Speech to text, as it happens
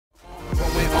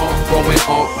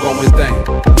ongoing thing.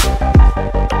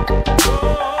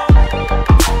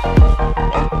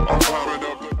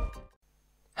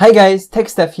 Hi guys,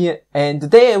 Kdenlive here, and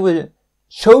today I will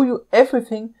show you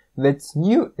everything that's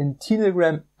new in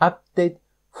Telegram update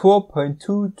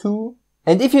 4.22.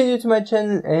 And if you're new to my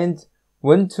channel and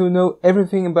want to know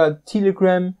everything about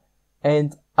Telegram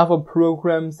and other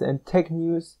programs and tech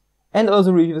news and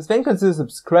also reviews, then consider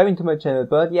subscribing to my channel.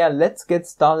 But yeah, let's get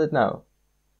started now.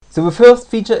 So the first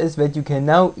feature is that you can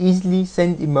now easily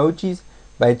send emojis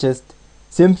by just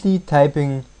simply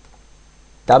typing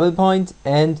double point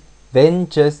and then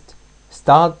just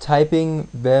start typing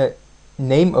the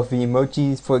name of the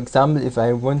emojis. For example, if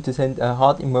I want to send a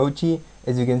heart emoji,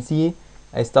 as you can see,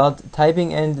 I start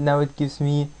typing and now it gives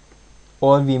me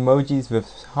all the emojis with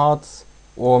hearts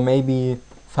or maybe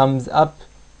thumbs up.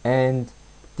 And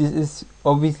this is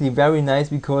obviously very nice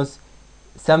because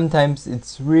sometimes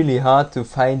it's really hard to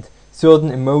find certain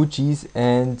emojis,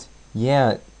 and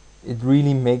yeah, it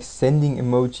really makes sending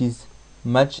emojis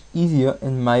much easier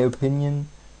in my opinion.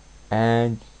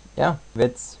 And yeah,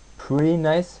 that's pretty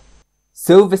nice.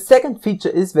 So the second feature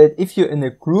is that if you're in a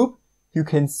group, you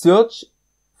can search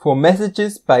for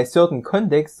messages by certain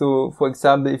contacts. So for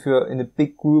example, if you're in a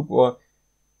big group or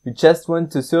you just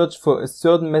want to search for a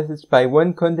certain message by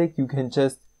one contact, you can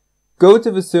just go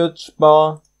to the search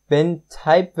bar, then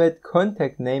type that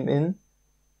contact name in,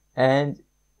 and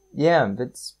yeah,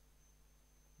 that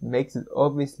makes it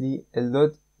obviously a lot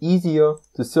easier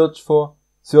to search for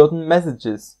certain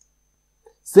messages.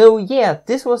 So yeah,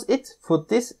 this was it for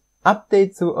this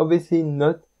update. So obviously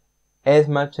not as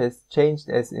much has changed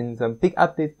as in some big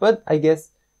updates, but I guess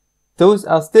those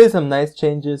are still some nice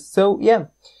changes. So yeah,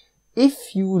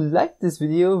 if you liked this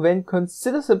video, then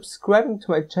consider subscribing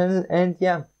to my channel, and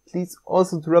yeah, please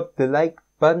also drop the like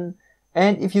button.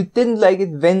 And if you didn't like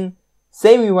it, then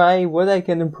say me why, what I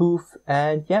can improve.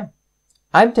 And yeah,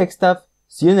 I'm Kdenlive.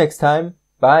 See you next time.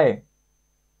 Bye.